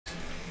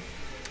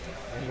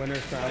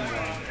Winner's round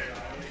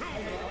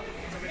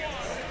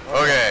 1.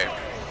 Okay.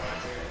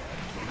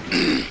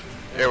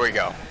 Here we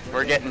go.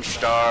 We're getting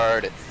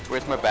started.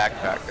 Where's my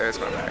backpack? There's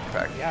my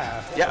backpack.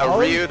 Yeah. Yeah, a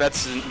Ryu,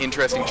 that's an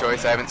interesting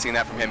choice. I haven't seen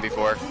that from him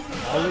before.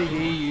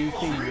 OllyD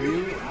using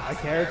Ryu, a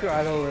character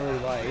I don't really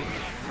like.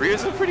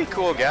 Ryu's a pretty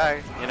cool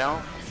guy, you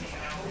know?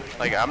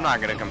 Like, I'm not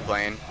going to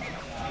complain.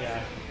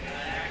 Yeah.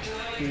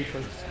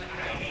 Deepers.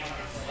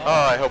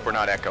 Oh, I hope we're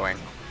not echoing.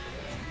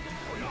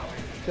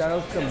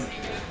 Shadows some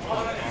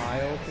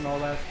miles and all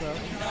that stuff.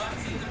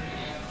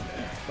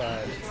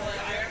 But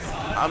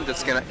I'm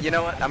just going to, you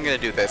know what? I'm going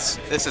to do this.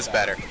 This is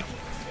better.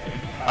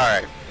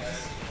 Alright.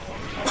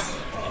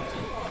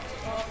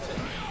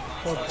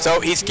 So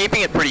he's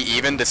keeping it pretty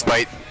even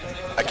despite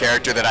a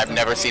character that I've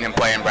never seen him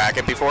play in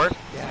bracket before.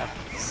 yeah.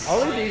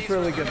 OllyD's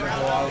really good with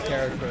a lot of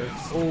characters.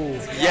 Ooh.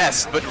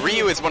 Yes, but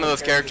Ryu is one of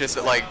those characters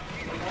that, like,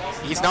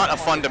 he's not a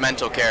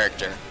fundamental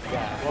character.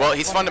 Yeah. Well,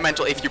 he's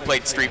fundamental if you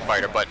played Street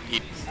Fighter, but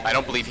I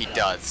don't believe he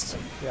does.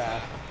 Yeah.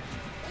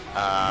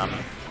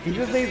 He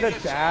just needs a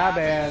jab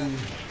and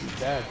he's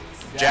dead.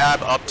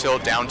 Jab, up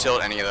tilt, down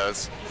tilt, any of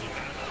those.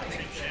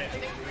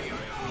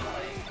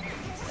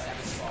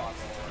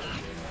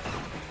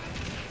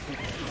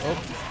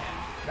 Oh.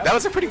 That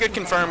was a pretty good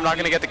confirm. Not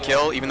going to get the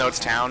kill, even though it's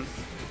town.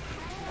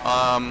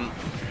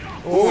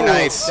 Ooh,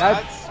 nice.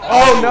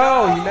 Oh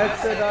no, he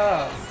messed it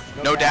up.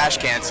 No dash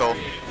cancel.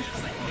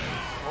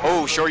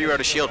 Oh, sure you out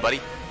of shield, buddy.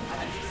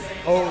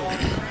 Oh,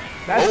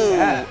 that's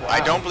bad. Wow.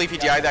 I don't believe he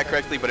DI'd that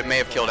correctly, but it may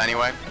have killed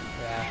anyway.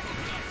 Yeah.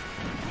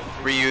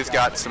 Ryu's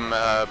got some,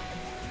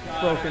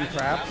 Broken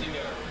trap.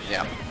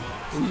 yeah.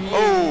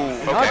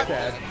 Oh, Not okay.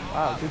 dead.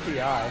 Wow, good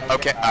DI.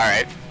 Okay,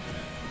 alright.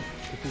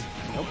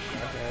 Nope,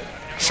 not dead.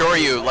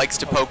 Shoryu likes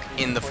to poke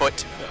in the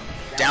foot.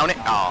 Down it.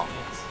 Oh.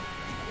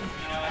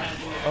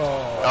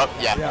 Oh. Up,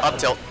 yeah, up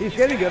tilt. He's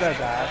getting good at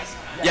that.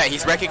 Yeah,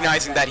 he's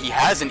recognizing that he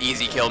has an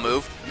easy kill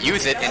move.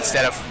 Use it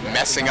instead of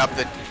messing up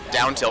the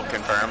down tilt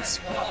confirms.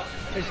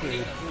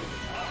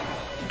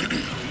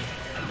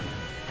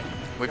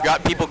 We've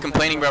got people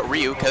complaining about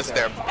Ryu because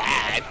they're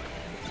bad.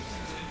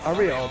 Are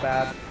we all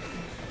bad?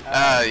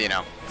 You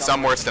know,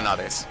 some worse than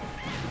others.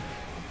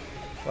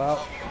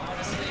 Well.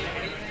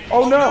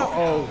 Oh no!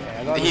 Oh,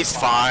 man. He's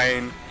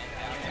fine.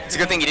 It's a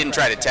good thing he didn't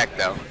try to tech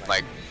though.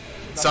 Like,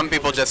 some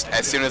people just,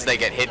 as soon as they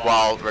get hit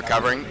while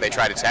recovering, they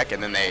try to tech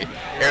and then they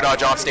air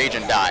dodge off stage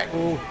and die.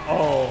 Ooh.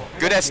 Oh.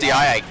 Good SDI,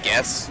 I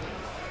guess.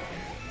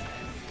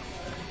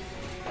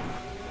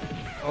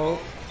 Oh.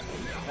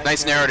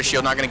 Nice narrow to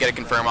shield, not going to get a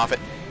confirm off it.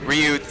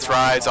 Ryu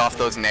thrives off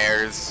those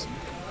nairs,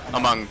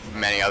 among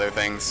many other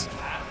things.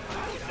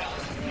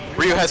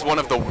 Ryu has one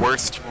of the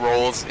worst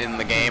rolls in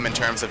the game in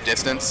terms of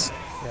distance.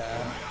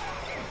 Yeah.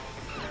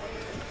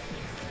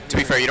 To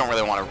be fair, you don't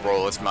really want to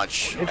roll as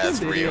much as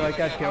Diddy Ryu. like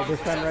that kill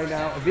percent right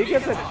now. If he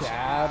gets a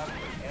jab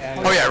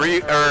and Oh yeah,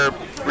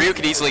 Ryu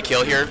could easily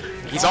kill here.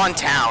 He's on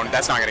town,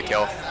 that's not going to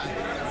kill.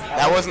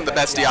 That wasn't the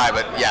best DI,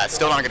 but yeah,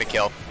 still not going to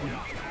kill.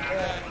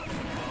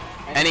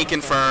 Any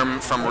confirm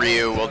from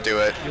Ryu will do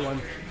it.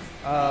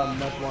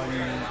 that's one.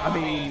 I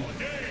mean,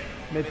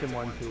 mid and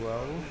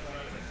 1-2-0.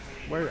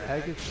 Where the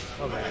heck is?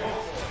 Oh, man.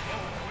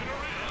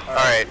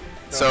 Alright,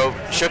 so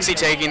Shooksy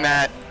taking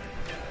that.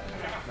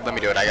 Let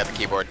me do it, I got the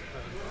keyboard.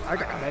 I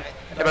got it.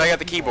 Yeah, but I got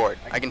the keyboard.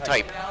 I can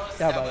type.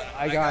 Yeah, but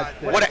I got.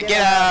 What?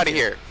 Get out of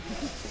here.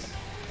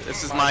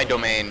 This is my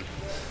domain.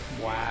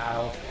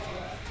 Wow.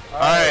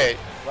 Alright,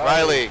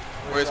 Riley.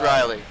 Where's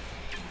Riley?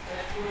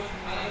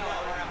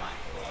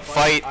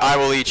 Fight, I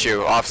will eat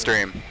you, off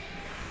stream.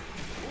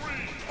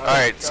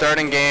 Alright,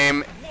 starting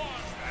game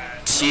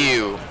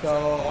 2.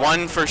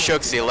 One for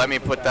Shooksy, let me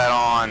put that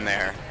on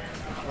there.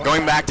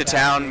 Going back to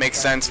town makes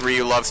sense,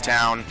 Ryu loves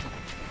town.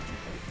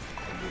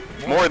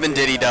 More than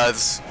Diddy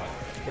does,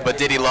 but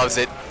Diddy loves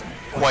it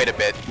quite a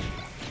bit.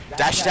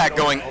 Dash attack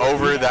going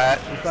over that.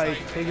 It's like,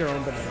 take your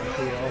own banana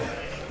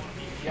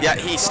peel. Yeah,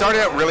 he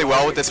started out really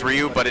well with this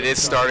Ryu, but it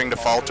is starting to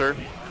falter.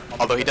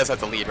 Although he does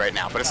have the lead right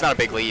now, but it's not a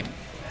big lead.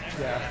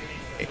 Yeah.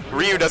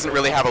 Ryu doesn't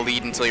really have a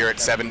lead until you're at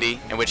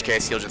 70, in which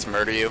case he'll just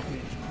murder you.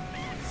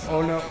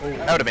 Oh no. Oh.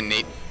 That would have been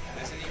neat.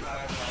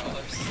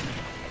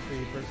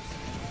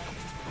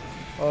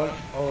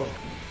 Oh,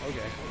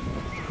 okay.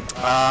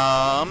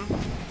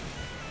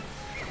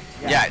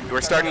 Yeah, we're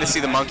starting to see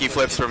the monkey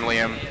flips from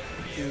Liam.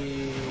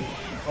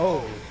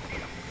 Oh.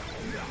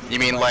 You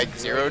mean like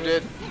Zero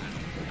did?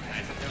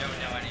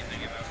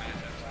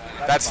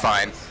 That's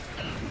fine.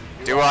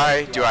 Do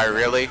I? Do I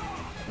really?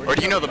 Or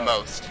do you know the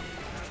most?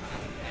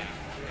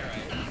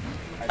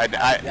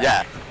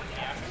 Yeah.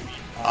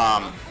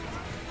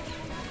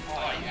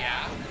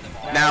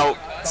 Now,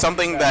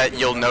 something that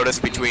you'll notice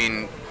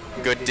between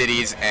good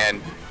Diddies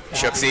and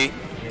Shooksy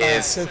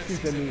is...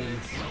 Shooksy's a meme.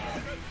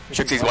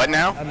 Shooksy's what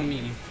now? A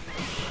meme.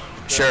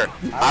 Sure.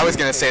 I was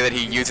going to say that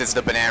he uses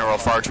the banana roll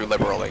far too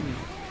liberally.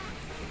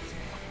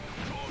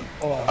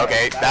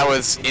 Okay, that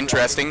was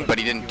interesting, but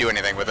he didn't do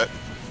anything with it.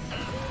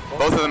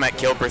 Both of them at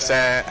kill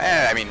percent.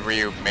 I mean,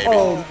 Ryu, maybe.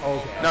 Oh,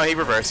 okay. No, he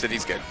reversed it.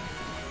 He's good.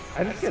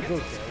 I just get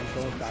those games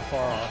going that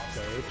far off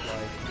stage.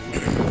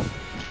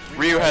 Like,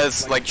 Ryu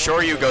has, like,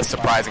 Shoryu goes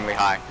surprisingly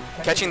high.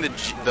 Catching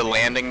the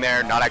landing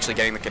there, not actually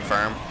getting the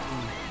confirm.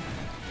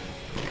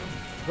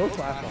 Those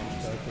last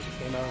ones, though, just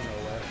came out of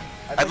nowhere.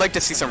 I'd like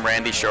to see some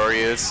Randy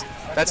Shoryus.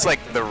 That's like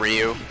the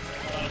Ryu.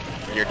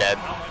 You're dead.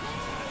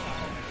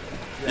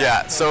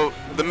 Yeah, so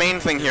the main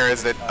thing here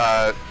is that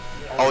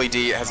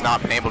OllyD has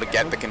not been able to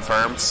get the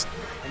confirms.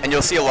 And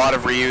you'll see a lot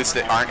of Ryus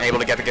that aren't able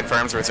to get the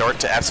confirms resort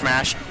to F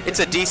smash. It's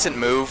a decent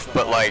move,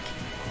 but like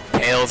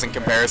pales in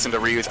comparison to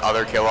Ryu's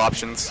other kill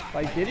options.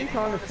 Like Diddy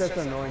Kong is such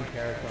an annoying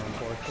character,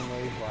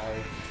 unfortunately.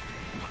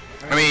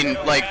 Like, I mean,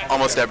 like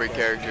almost every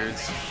character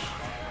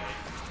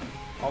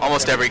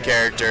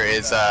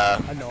is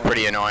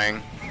pretty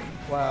annoying.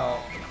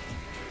 Well,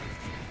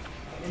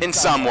 in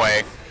some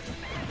way.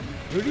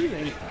 Who do you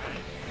think?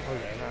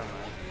 Okay, never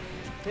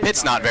mind.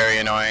 It's not very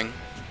annoying.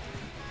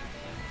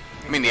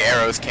 I mean, the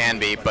arrows can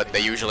be, but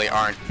they usually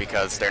aren't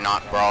because they're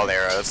not brawl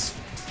arrows.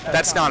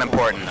 That's not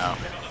important, though.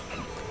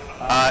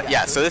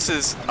 Yeah, so this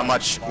is a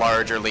much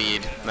larger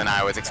lead than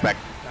I was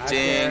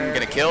expecting.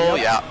 Gonna kill?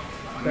 Yeah.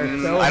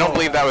 I don't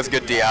believe that was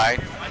good DI.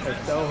 There's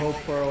still hope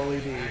for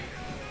OllyD.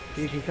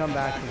 He can come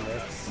back from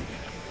this.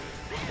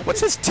 What's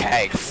his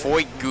tag?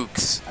 Foy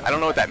Gooks. I don't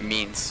know what that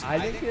means. I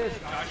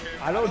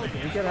don't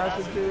think it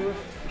has to do with...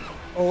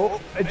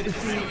 Oh,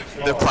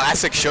 the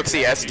classic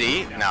Shooksy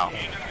SD? No.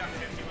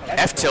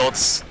 F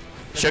tilts.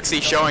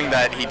 Shooksy showing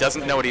that he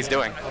doesn't know what he's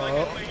doing.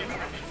 Oh.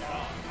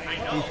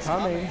 He's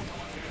coming.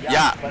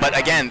 Yeah, but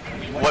again,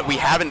 what we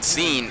haven't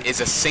seen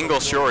is a single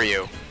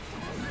Shoryu.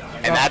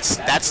 And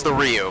that's the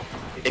Ryu.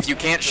 If you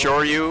can't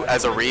Shoryu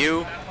as a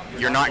Ryu,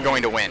 you're not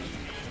going to win.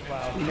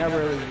 Well, he never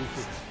really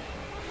used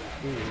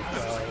it.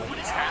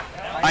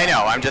 I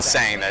know, I'm just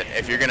saying that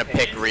if you're going to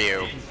pick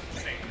Ryu,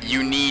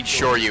 you need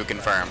Shoryu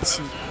confirms.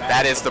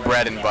 That is the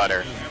bread and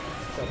butter.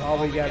 So all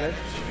we get is,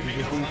 you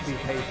just need to be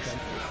patient.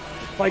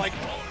 Like,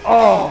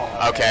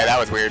 oh! Okay, that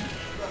was weird.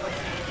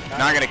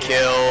 Not going to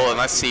kill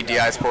unless he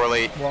DIs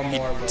poorly. He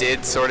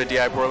did sort of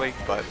DI poorly,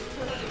 but...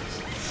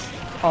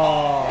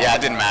 Oh. Yeah,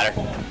 it didn't matter.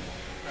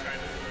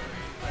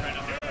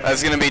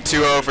 That's going to be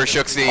 2-0 for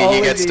Shooksy.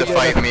 He gets to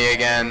fight me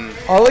again.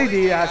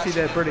 OllyD actually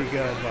did pretty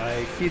good.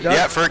 Like, he does.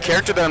 Yeah, for a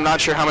character that I'm not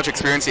sure how much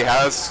experience he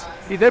has.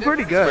 He did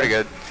pretty good. Pretty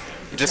good.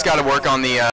 You just got to work on the